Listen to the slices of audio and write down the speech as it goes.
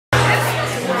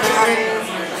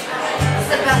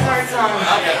the best art song.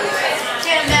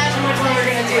 Can't imagine which one we're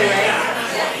gonna do, right?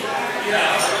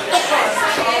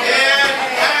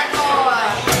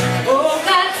 Oh,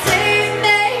 God save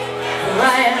me,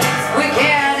 Ryan, we're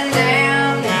getting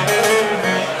down.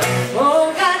 Oh,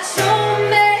 God show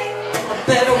me a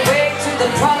better way to the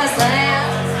promised land.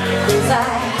 'Cause I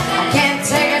can't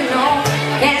take it no,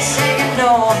 can't shake it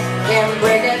no, can't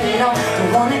break it no,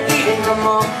 don't wanna eat it no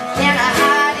more. Can I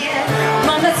hide it?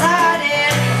 Mama's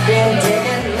hiding. Can't take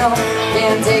it no,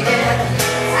 can't take it.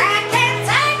 I can't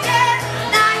take it,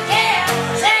 I can't.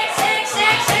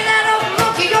 Shake that old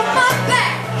monkey on my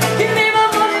back. Give me my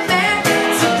money back,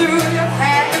 so through your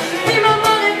crack. Give me my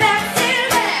money back, send it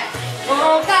back.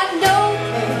 Oh, God no,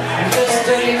 just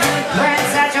dirty good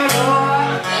prints at your door.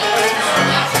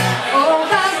 Oh,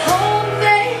 God hold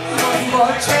me, one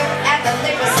more trip at the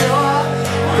liquor store.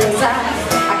 'Cause I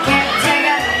can't take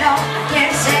it no, I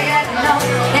can't shake it no,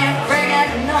 can't break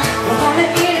it no, don't wanna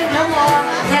eat it no more.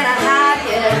 Can I hide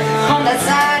it on the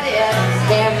side? It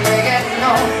can't break it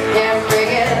no, can't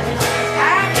break it.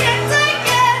 I can't take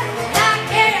it, I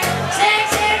can't.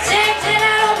 Shake that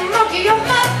old monkey on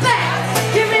my back.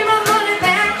 Give me my money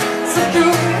back, so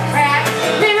through the crack.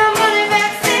 Give me my money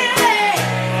back, silly.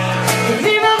 Give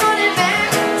me my money back,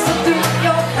 so through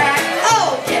your crack. Oh,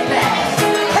 get back,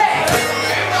 hey.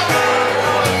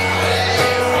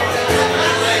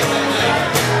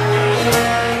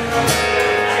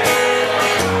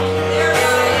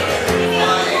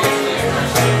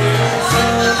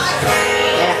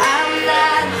 I'm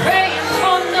not praying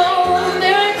for no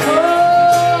miracle,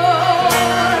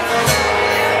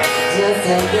 just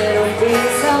a little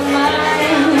peace of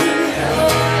mind.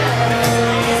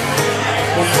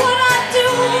 What I do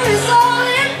is all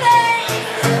in vain.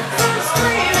 I'm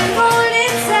screaming, going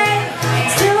insane.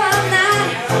 Still I'm not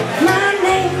my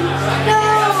name. No,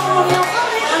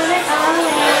 honey.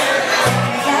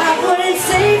 God wouldn't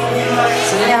save me.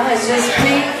 So now it's just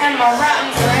me and my rotten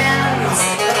friends.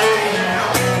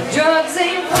 Drugs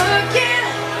ain't working,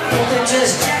 they're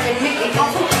just jacking me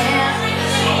off again.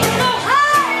 No high,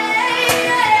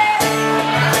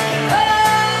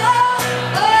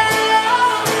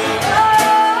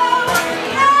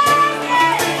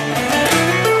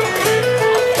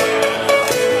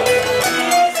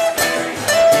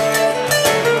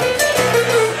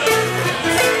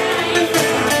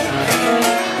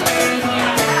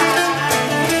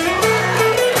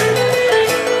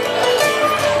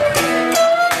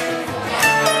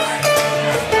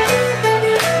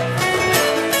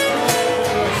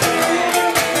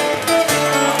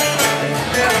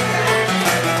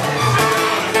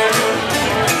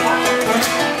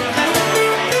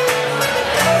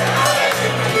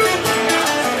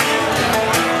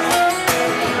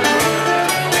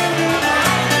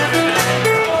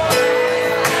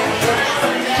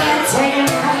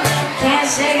 can't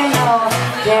shake it no,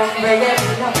 can't break it.